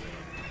lie.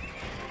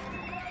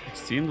 It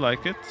seemed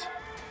like it.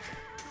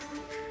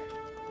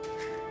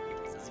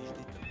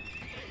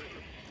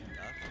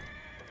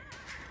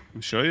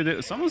 I'm sure you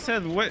did. Someone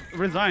said,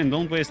 resign,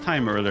 don't waste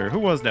time earlier. Who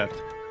was that?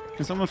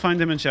 Can someone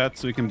find him in chat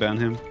so we can ban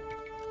him?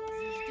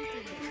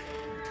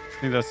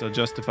 I think that's a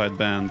justified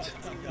ban.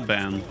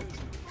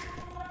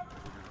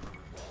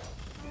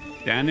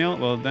 Daniel?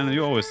 Well, Daniel,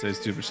 you always say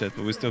stupid shit,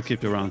 but we still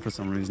keep you around for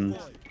some reason.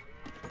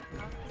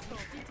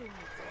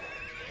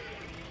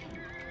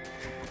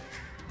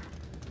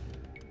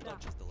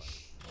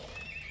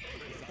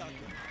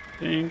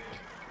 Think.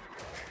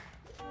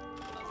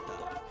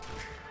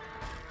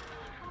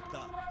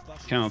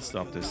 Cannot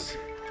stop this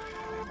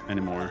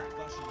anymore.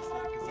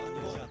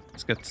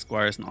 Let's get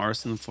squires and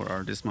arson for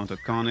our dismounted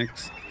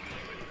conics.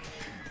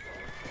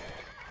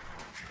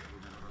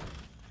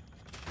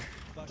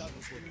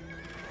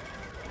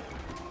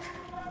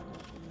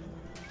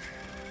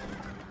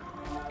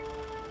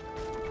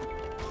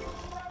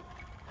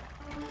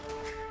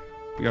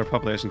 We are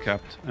population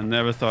capped. I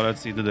never thought I'd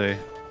see the day.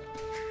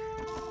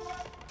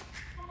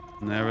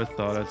 Never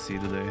thought I'd see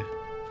the day.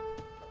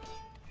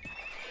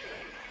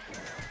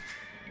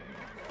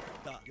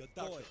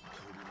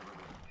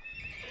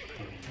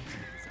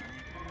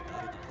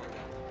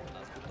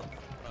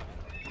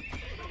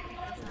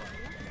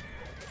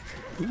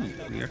 Ooh,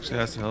 he actually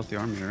has a healthy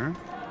army here.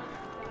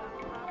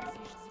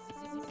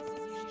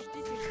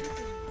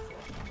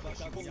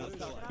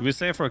 Do we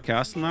save for a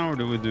castle now, or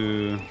do we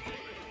do...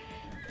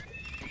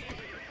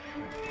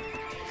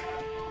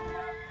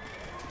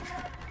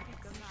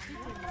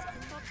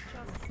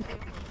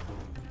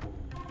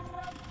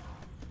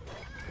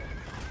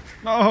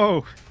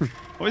 No!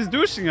 Oh, he's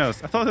douching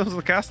us! I thought it was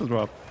a castle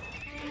drop.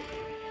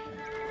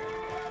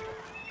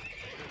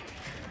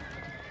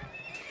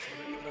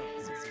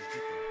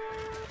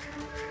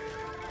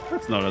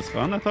 That's not as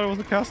fun. I thought it was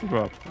a castle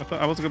drop. I thought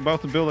I was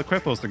about to build a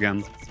crepost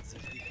again.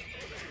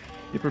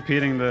 Keep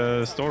repeating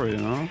the story, you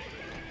know?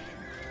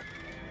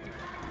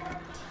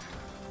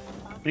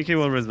 I think he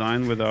will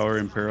resign with our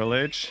Imperial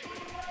Age.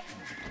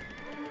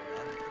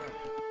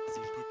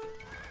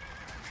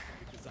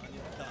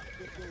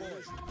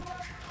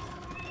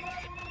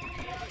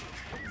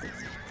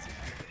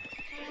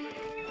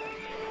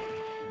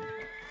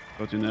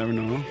 But you never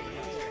know.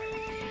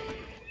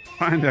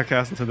 Find a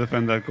castle to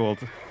defend that gold.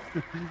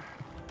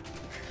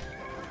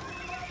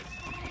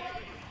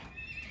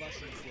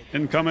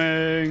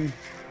 Incoming!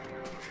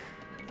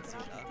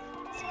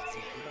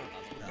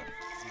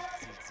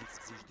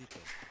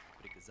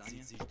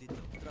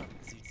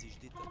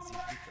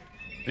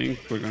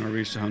 think we're gonna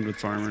reach the 100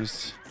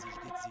 farmers.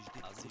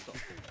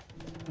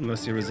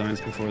 Unless he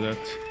resigns before that.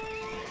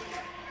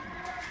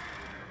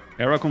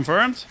 Era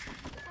confirmed?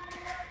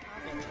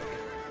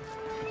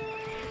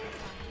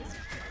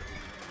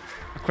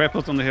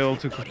 Crappled on the hill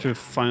to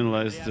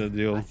finalize the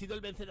deal.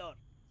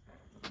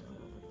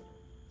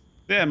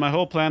 Yeah, my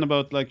whole plan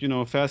about, like, you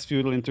know, fast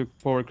feudal into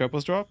forward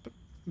cripples drop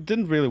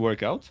didn't really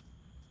work out.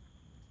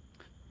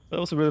 That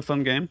was a really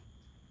fun game.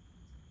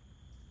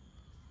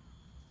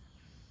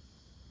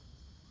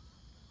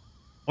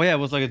 Oh yeah, it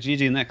was like a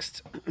GG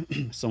next.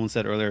 Someone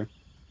said earlier.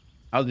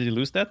 How did he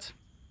lose that?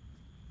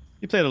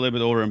 He played a little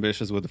bit over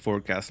ambitious with the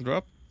forward castle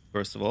drop,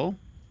 first of all.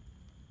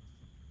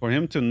 For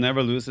him to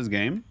never lose his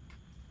game,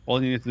 all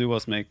he needed to do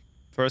was make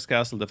first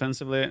castle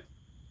defensively,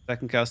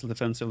 second castle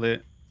defensively,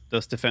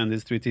 just defend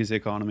his 3 TC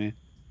economy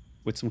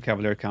with some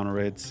cavalier counter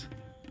raids,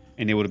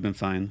 and he would have been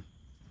fine.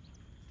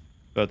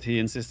 But he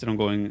insisted on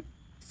going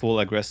full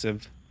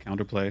aggressive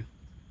counterplay.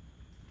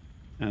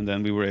 And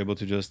then we were able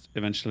to just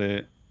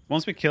eventually,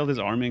 once we killed his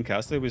army in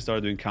castle, we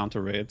started doing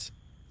counter raids.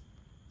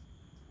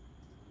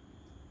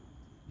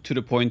 To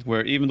the point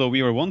where even though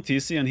we were 1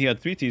 TC and he had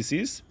 3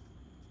 TCs,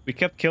 we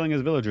kept killing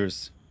his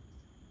villagers.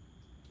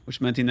 Which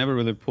meant he never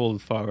really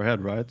pulled far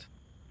ahead, right?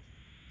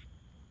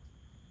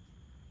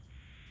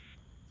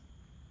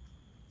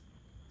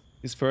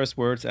 His first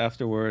words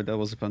afterward, that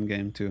was a fun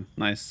game too.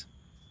 Nice.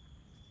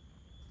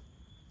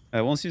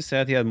 Once you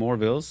said he had more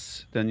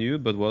vills than you,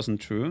 but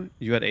wasn't true.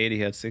 You had 80,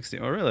 he had 60.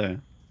 Oh, really?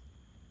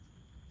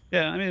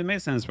 Yeah, I mean, it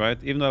made sense, right?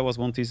 Even though I was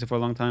 1 TC for a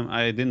long time,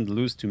 I didn't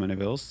lose too many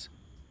vills.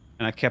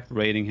 And I kept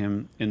raiding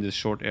him in this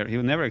short area.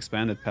 He never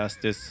expanded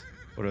past this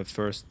for the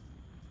first,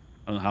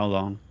 I don't know how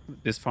long.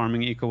 This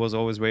farming eco was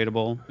always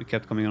raidable. We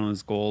kept coming on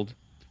his gold.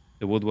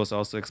 The wood was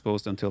also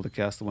exposed until the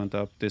castle went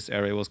up. This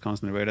area was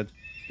constantly raided.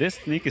 This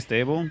sneaky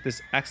stable,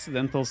 this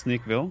accidental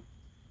sneak vil,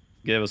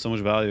 gave us so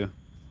much value.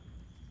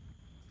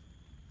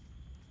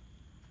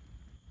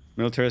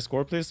 Military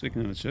score, please.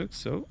 Speaking of the chooks,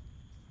 so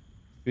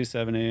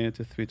 370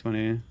 to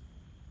 320.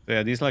 So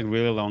yeah, these like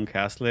really long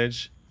castle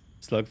age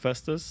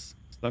slugfests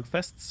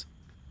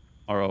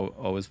are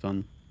always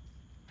fun.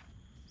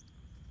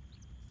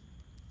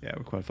 Yeah,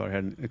 we're quite far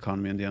ahead in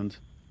economy in the end.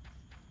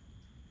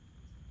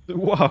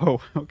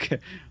 Wow, okay.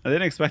 I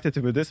didn't expect it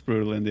to be this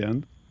brutal in the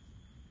end.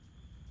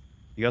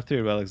 You got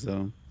 3 relics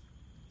though.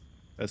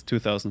 That's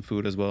 2,000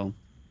 food as well.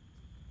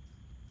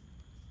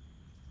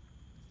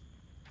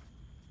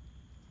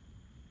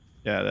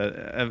 Yeah,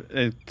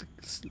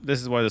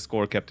 this is why the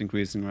score kept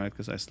increasing, right?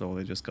 Because I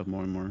slowly just got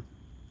more and more.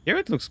 Here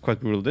it looks quite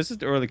brutal. This is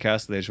the early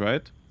castle age,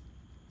 right?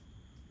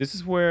 This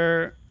is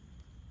where...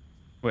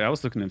 Wait, I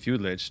was looking at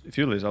feudal age.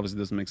 Feudal age obviously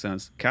doesn't make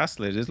sense.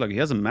 Castle age is like, he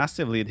has a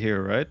massive lead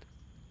here, right?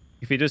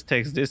 If he just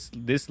takes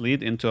this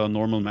lead into a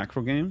normal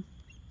macro game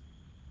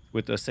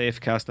with a safe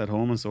cast at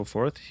home and so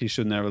forth, he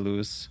should never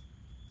lose.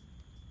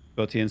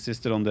 But he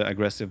insisted on the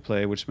aggressive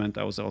play, which meant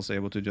I was also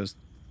able to just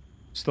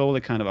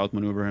slowly kind of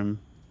outmaneuver him.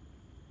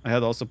 I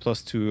had also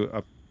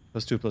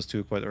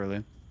 +2/+2 quite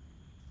early.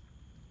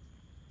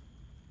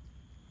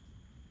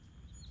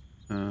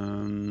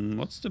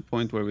 What's the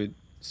point where we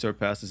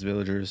surpass his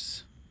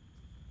villagers?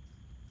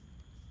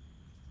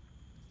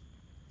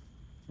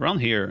 Around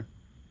here.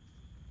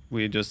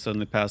 We just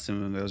suddenly passed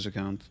him in the village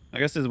account. I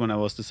guess this is when I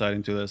was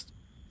deciding to just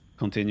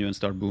continue and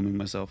start booming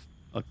myself.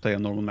 Like play a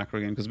normal macro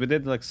game. Because we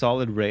did like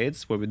solid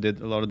raids where we did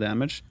a lot of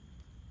damage.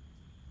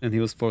 And he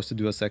was forced to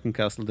do a second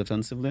castle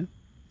defensively.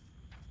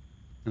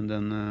 And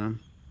then...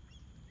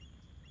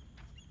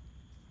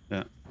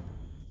 yeah.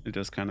 It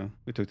just kind of...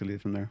 we took the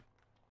lead from there.